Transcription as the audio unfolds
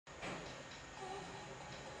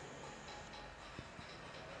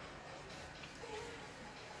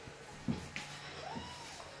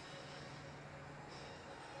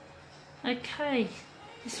Okay,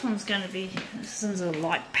 this one's a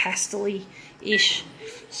light pastel-y-ish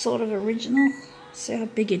sort of original. See how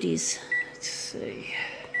big it is. Let's see.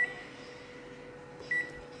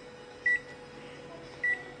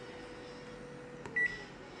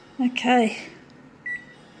 Okay.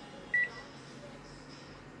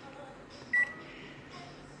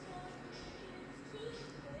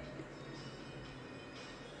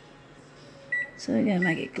 So we're going to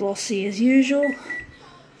make it glossy as usual.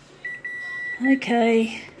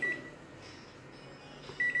 Okay.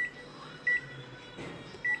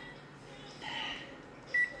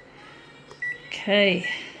 Okay.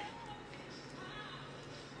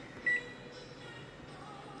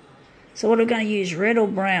 So what are we going to use, red or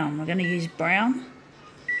brown? We're going to use brown.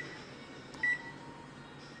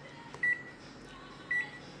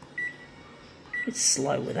 It's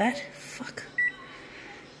slow with that. Fuck.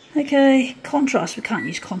 Okay, contrast. We can't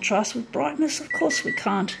use contrast with brightness. Of course we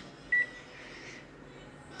can't.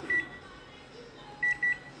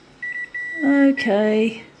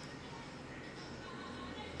 Okay.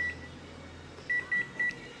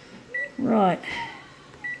 Right.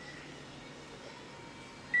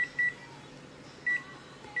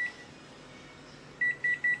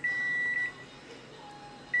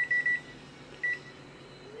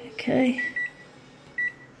 Okay.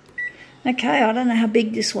 Okay, I don't know how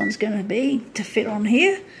big this one's going to be to fit on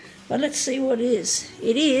here, but let's see what it is.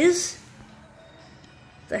 It is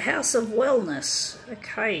the House of Wellness.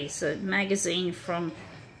 Okay, it's a magazine from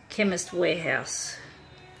Chemist Warehouse.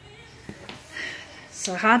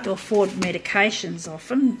 So hard to afford medications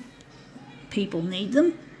often. People need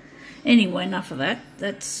them. Anyway, enough of that.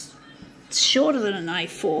 That's shorter than an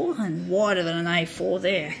A4 and wider than an A4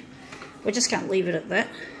 there. We're just going to leave it at that.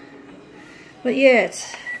 But yeah,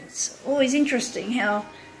 it's always interesting how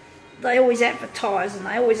they always advertise and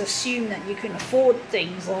they always assume that you can afford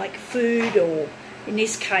things like food or, in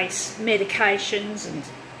this case, medications and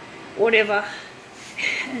whatever.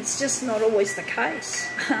 And it's just not always the case.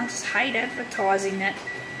 I just hate advertising that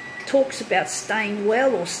talks about staying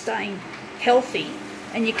well or staying healthy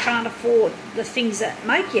and you can't afford the things that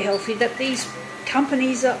make you healthy, that these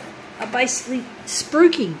companies are basically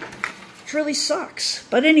spruiking. It really sucks.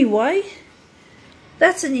 But anyway,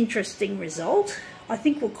 that's an interesting result. I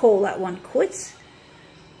think we'll call that one quits.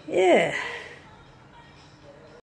 Yeah.